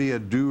and then be a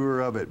doer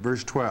of it.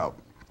 Verse 12,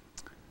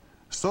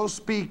 so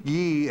speak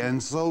ye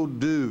and so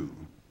do.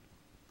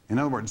 In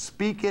other words,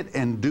 speak it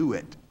and do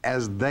it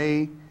as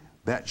they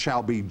that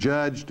shall be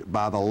judged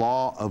by the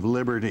law of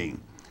liberty.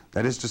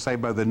 That is to say,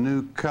 by the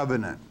new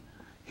covenant.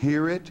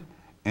 Hear it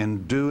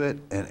and do it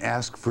and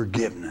ask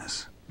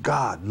forgiveness.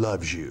 God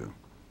loves you.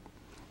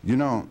 You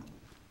know,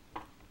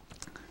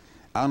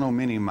 I know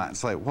many might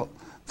say, well,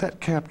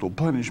 that capital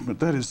punishment,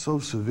 that is so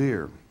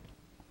severe.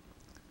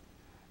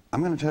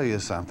 I'm going to tell you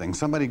something.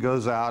 Somebody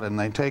goes out and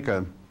they take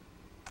a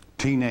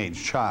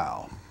teenage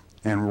child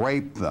and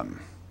rape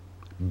them,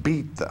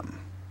 beat them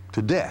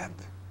to death.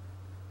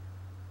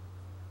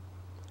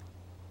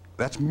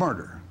 That's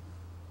murder.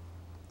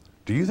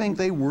 Do you think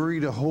they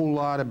worried a whole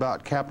lot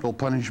about capital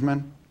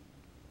punishment?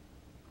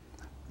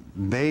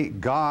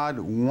 God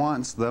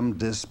wants them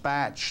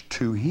dispatched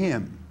to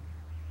Him.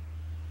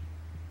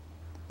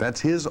 That's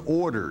His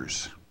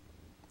orders.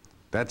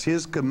 That's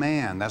His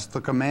command. That's the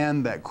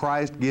command that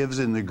Christ gives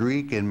in the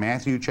Greek in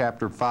Matthew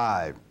chapter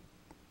 5.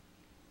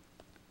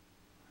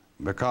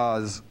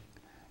 Because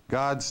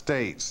God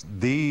states,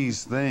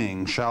 these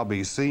things shall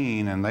be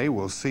seen and they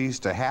will cease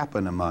to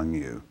happen among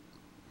you.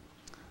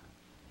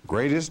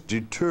 Greatest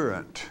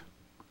deterrent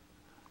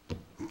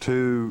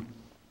to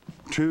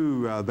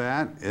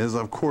that is,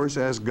 of course,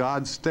 as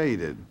God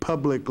stated,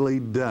 publicly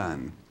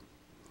done.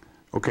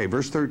 Okay,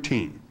 verse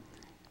 13.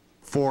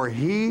 For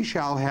he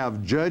shall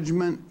have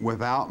judgment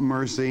without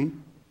mercy,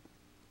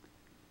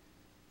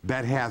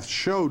 that hath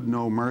showed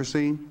no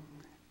mercy,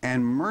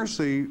 and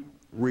mercy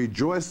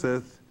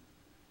rejoiceth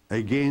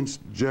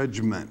against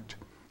judgment.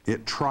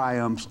 It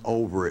triumphs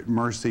over it.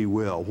 Mercy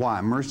will.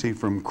 Why? Mercy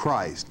from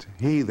Christ,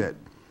 He that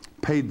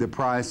paid the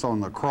price on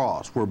the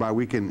cross, whereby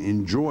we can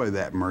enjoy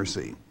that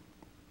mercy.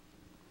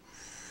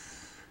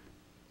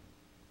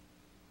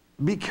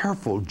 Be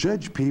careful.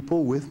 Judge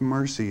people with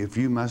mercy if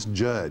you must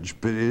judge,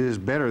 but it is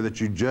better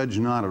that you judge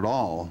not at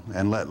all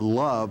and let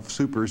love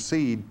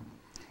supersede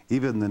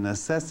even the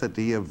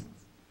necessity of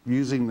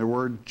using the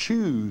word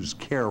choose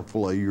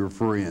carefully your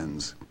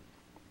friends.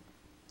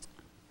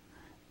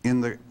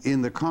 In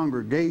the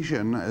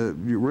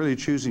congregation, you're really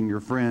choosing your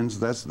friends,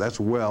 that's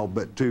well,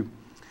 but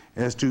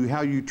as to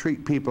how you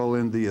treat people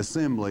in the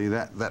assembly,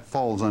 that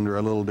falls under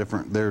a little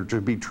different. They're to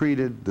be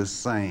treated the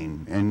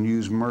same and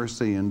use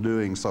mercy in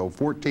doing so.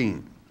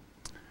 14.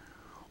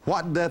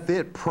 What doth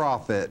it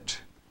profit,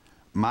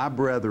 my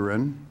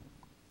brethren,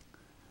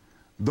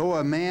 though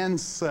a man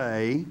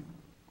say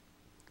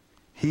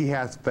he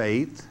hath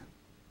faith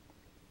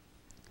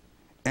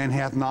and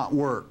hath not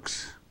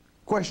works?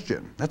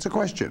 Question. That's a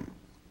question.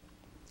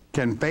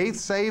 Can faith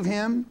save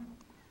him?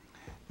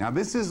 Now,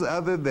 this is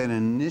other than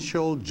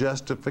initial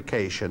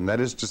justification. That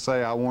is to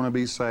say, I want to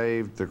be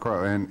saved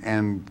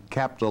and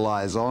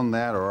capitalize on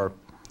that or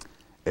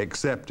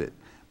accept it.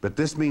 But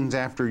this means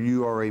after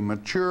you are a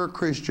mature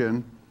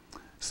Christian,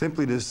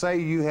 simply to say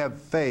you have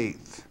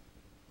faith.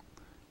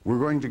 We're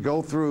going to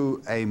go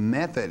through a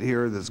method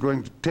here that's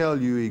going to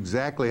tell you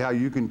exactly how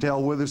you can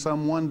tell whether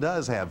someone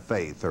does have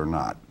faith or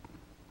not.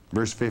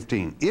 Verse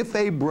 15, if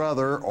a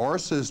brother or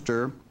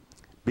sister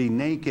be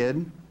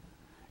naked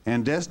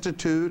and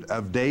destitute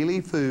of daily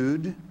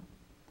food,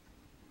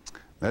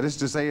 that is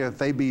to say, if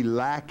they be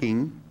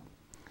lacking,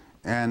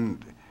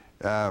 and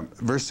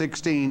verse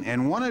 16,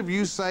 and one of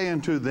you say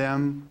unto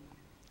them,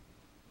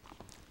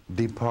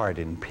 depart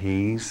in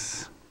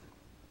peace,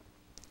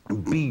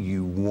 be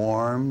you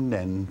warmed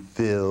and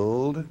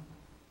filled,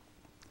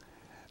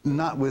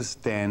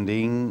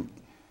 notwithstanding,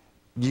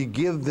 you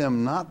give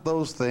them not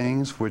those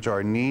things which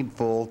are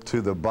needful to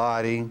the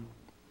body,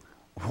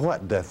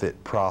 what doth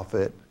it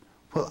profit?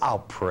 Well, I'll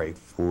pray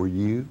for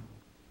you.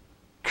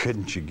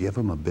 Couldn't you give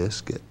them a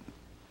biscuit?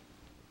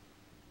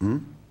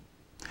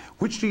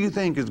 Which do you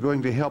think is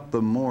going to help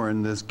them more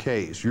in this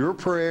case? Your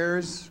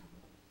prayers,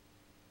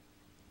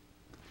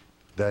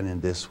 done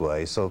in this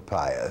way, so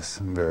pious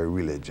and very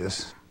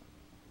religious,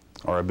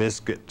 or a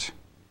biscuit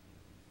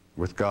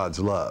with God's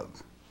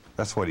love?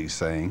 That's what he's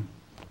saying.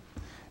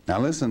 Now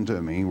listen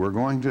to me, we're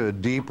going to a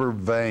deeper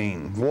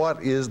vein.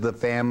 What is the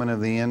famine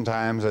of the end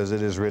times as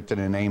it is written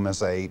in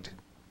Amos 8?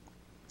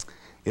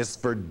 It's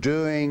for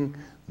doing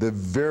the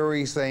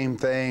very same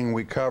thing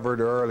we covered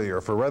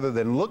earlier. For rather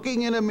than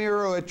looking in a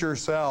mirror at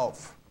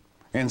yourself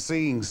and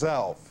seeing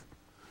self,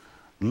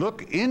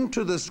 look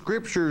into the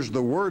Scriptures,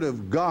 the Word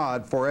of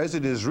God, for as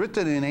it is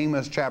written in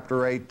Amos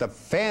chapter 8, the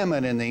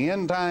famine in the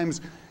end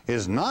times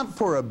is not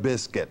for a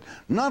biscuit,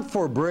 not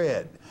for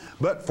bread,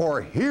 but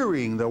for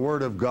hearing the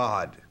Word of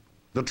God,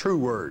 the true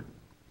Word.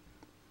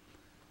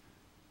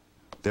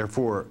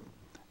 Therefore,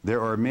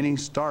 there are many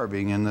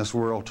starving in this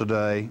world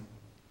today.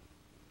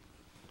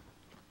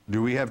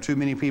 Do we have too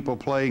many people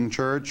playing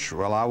church?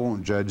 Well, I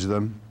won't judge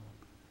them.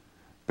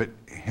 But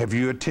have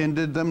you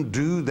attended them?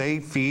 Do they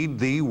feed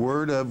the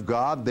Word of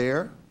God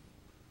there?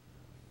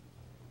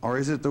 Or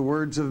is it the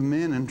words of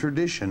men and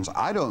traditions?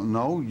 I don't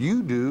know.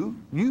 You do.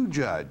 You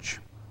judge.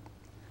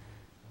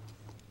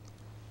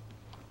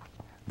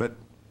 But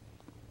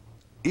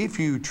if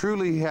you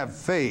truly have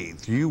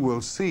faith, you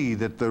will see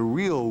that the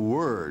real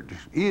Word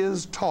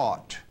is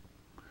taught.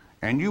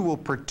 And you will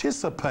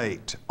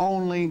participate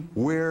only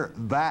where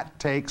that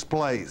takes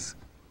place.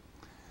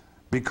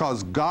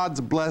 Because God's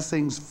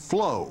blessings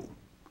flow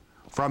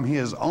from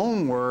His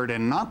own Word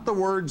and not the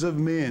words of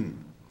men,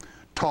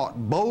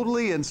 taught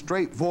boldly and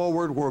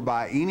straightforward,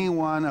 whereby any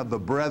one of the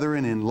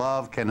brethren in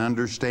love can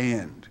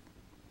understand.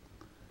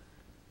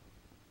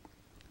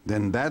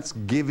 Then that's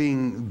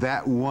giving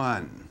that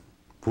one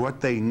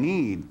what they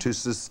need to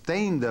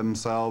sustain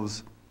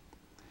themselves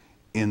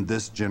in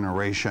this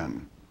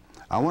generation.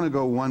 I want to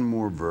go one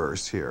more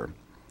verse here.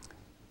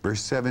 Verse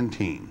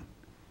 17.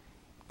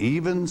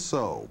 Even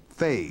so,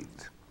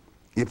 faith,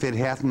 if it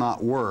hath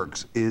not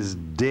works, is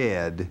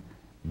dead,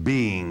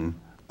 being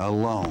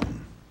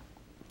alone.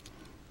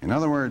 In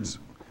other words,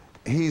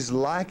 he's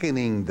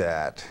likening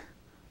that.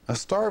 A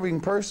starving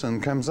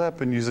person comes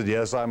up and you said,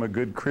 yes, I'm a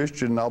good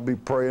Christian, I'll be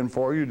praying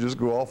for you, just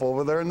go off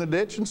over there in the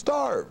ditch and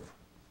starve.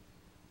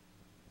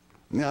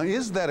 Now,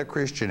 is that a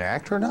Christian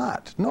act or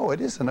not? No, it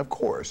isn't, of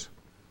course.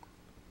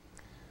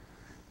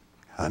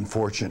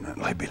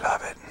 Unfortunately,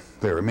 beloved,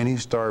 there are many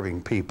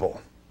starving people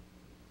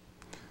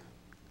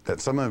that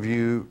some of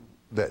you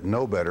that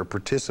know better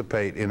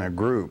participate in a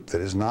group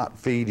that is not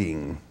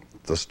feeding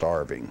the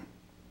starving.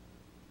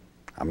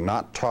 I'm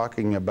not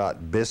talking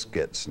about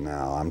biscuits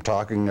now. I'm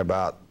talking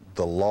about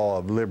the law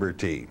of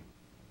liberty.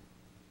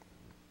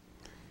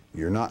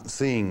 You're not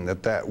seeing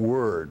that that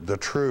word, the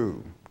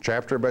true,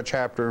 chapter by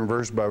chapter and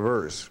verse by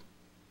verse.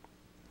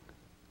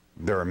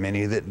 There are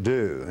many that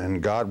do,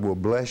 and God will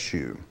bless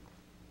you.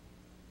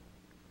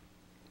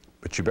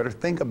 But you better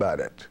think about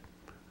it.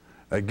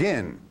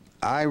 Again,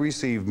 I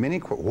receive many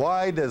questions.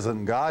 Why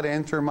doesn't God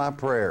answer my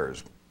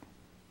prayers?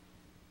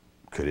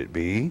 Could it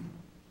be?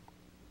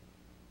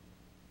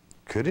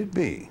 Could it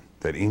be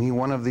that any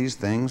one of these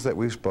things that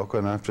we've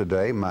spoken of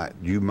today,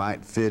 you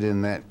might fit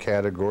in that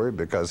category?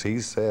 Because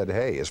he said,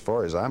 hey, as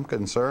far as I'm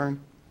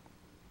concerned,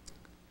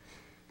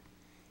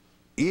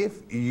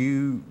 if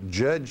you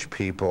judge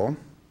people,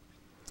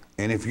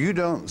 and if you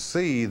don't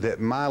see that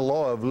my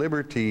law of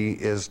liberty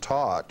is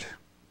taught,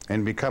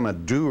 and become a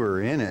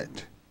doer in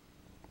it,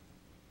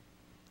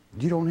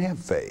 you don't have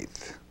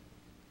faith.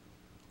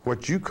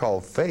 What you call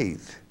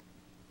faith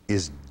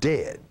is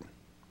dead.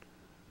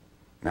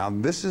 Now,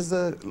 this is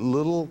a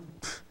little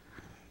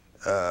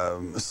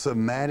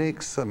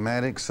semantics.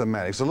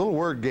 It's a little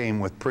word game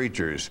with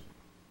preachers.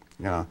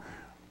 You know,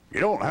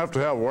 you don't have to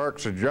have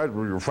works to judge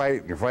your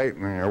faith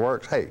and your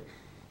works. Hey,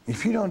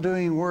 if you don't do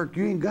any work,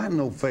 you ain't got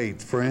no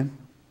faith, friend.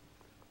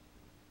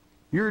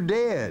 You're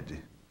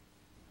dead.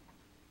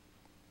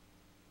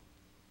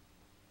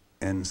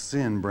 And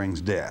sin brings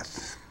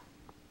death.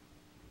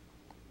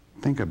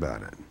 Think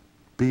about it.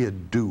 Be a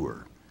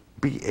doer.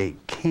 Be a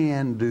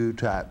can-do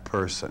type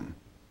person.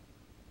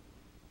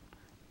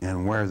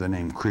 And wear the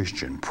name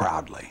Christian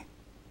proudly.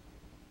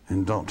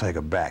 And don't take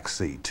a back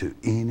seat to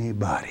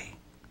anybody,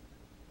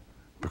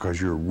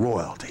 because you're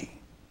royalty.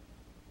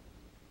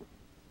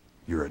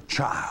 You're a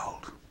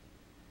child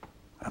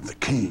of the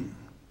King.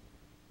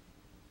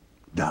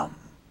 Dumb.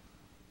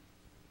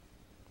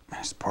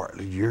 It's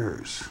partly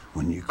yours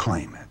when you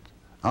claim it.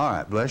 All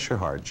right, bless your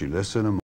heart. You listen to